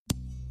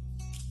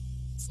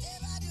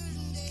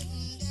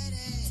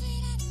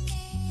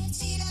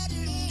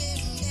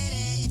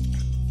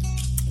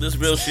This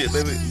real shit,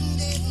 baby.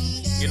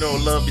 You know,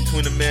 love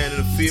between a man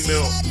and a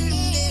female,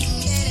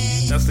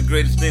 that's the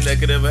greatest thing that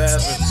could ever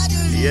happen.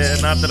 Yeah,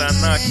 not that I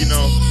knock, you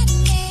know,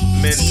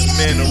 men to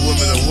men or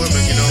women to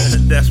women, you know.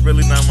 That's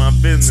really not my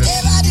business.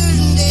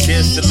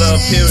 Cheers to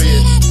love,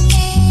 period.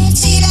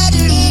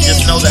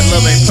 Just know that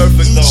love ain't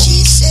perfect, though.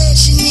 She said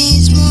she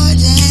needs more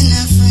than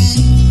a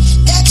friend.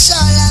 That's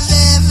all I've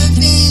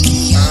ever been.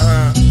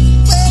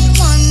 Well,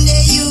 one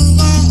day you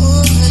gon'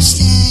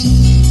 overstand.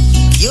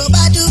 Yo,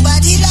 badu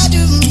badi la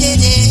dum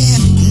dede.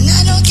 And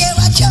I don't care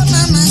what your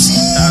mama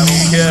says. I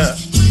don't care.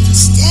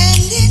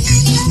 Standing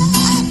in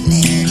love,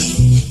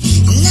 lady.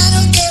 And I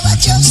don't care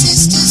what your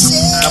sister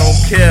says. I don't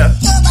care.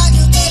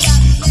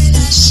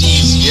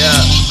 Yeah,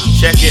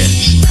 check it.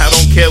 I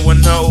don't care what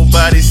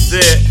nobody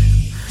said.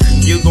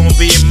 You gon'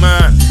 be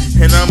mine,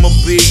 and I'ma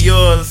be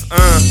yours.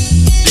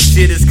 This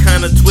shit is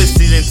kinda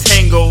twisted and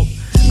tangled.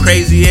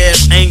 Crazy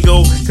ass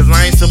angle, cause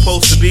I ain't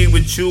supposed to be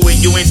with you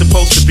and you ain't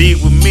supposed to be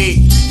with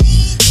me.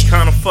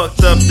 Kinda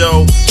fucked up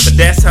though, but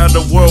that's how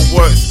the world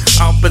works.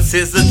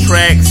 Opposites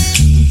attract.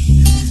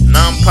 And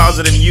I'm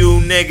positive, you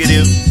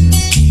negative.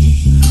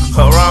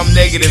 Or I'm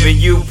negative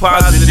and you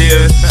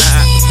positive.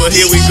 But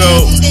here we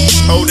go,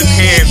 holding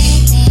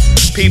hands.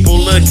 People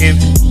looking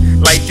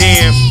like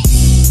damn,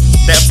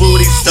 that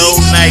booty so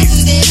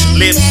nice,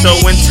 lips so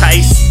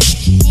enticed.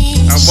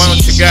 I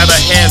want you, gotta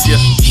have you.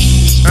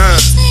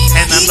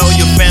 And I know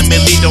your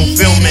family don't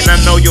film it. I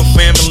know your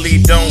family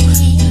don't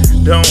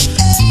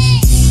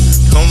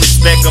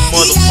respect a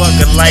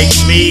motherfucker like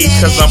me,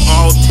 cause I'm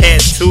all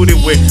tattooed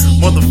with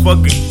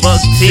motherfucking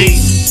buck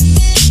teeth.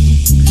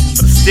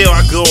 But still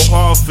I go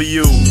hard for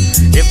you.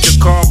 If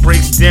your car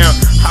breaks down,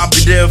 I'll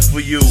be there for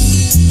you.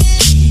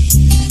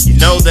 You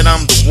know that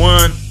I'm the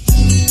one,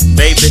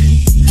 baby.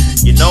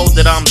 You know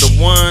that I'm the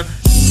one.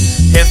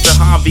 If the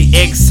Javi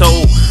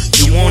XO,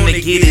 you wanna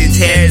get it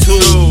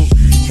tattooed,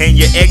 and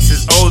your ex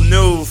is old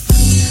news.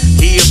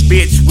 He a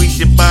bitch, we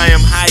should buy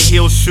him high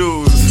heel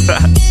shoes.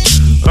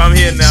 I'm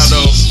here now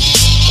though,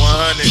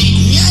 100.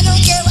 I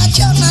don't care what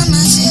your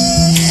mama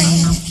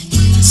said.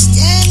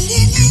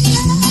 Standing in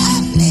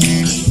love,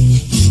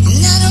 lady.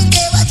 And I don't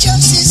care what your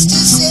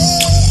sister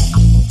said.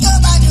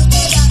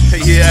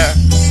 Yeah.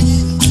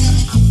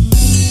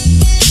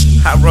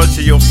 I wrote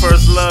you your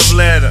first love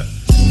letter.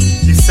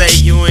 You say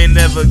you ain't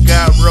never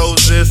got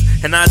roses,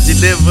 and I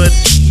delivered.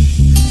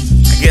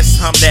 I guess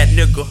I'm that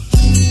nigga.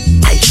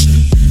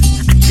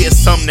 I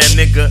guess I'm that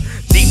nigga.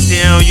 Deep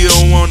down you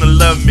don't wanna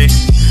love me.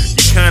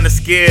 You kinda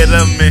scared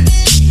of me,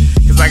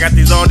 cause I got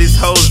all these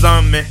hoes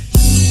on me.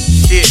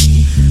 Shit,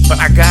 but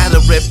I gotta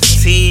rep the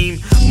team.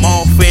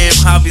 Mobfam,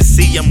 Javi,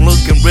 see I'm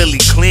looking really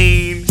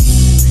clean.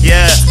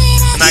 Yeah,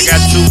 and I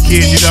got 2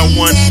 kids, you got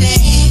 1.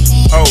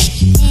 Oh,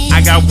 I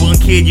got 1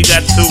 kid, you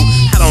got 2.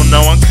 I don't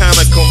know, I'm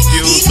kinda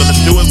confused. So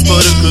let's do it for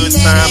the good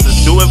times,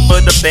 let's do it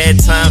for the bad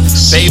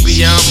times.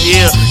 Baby, I'm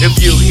here, if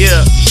you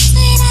here,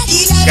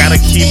 gotta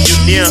keep you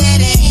near.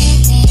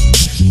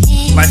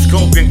 Like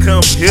Scorpion,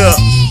 come here.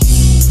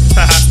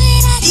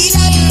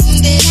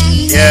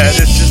 Yeah,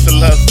 it's just a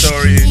love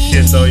story and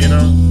shit though, you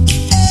know.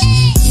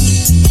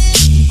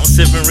 I'm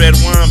sipping red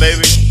wine,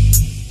 baby.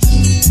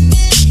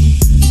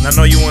 And I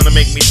know you wanna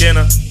make me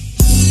dinner.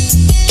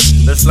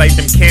 Let's light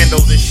them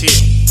candles and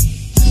shit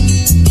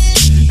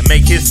and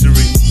make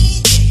history.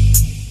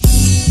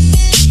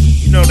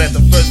 You know that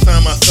the first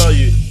time I saw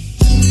you,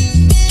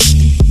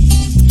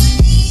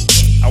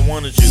 I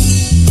wanted you.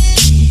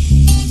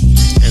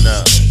 And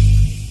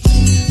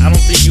I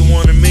don't think you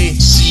wanted me.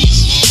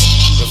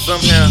 But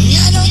somehow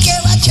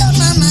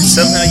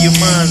you're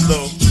mine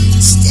though.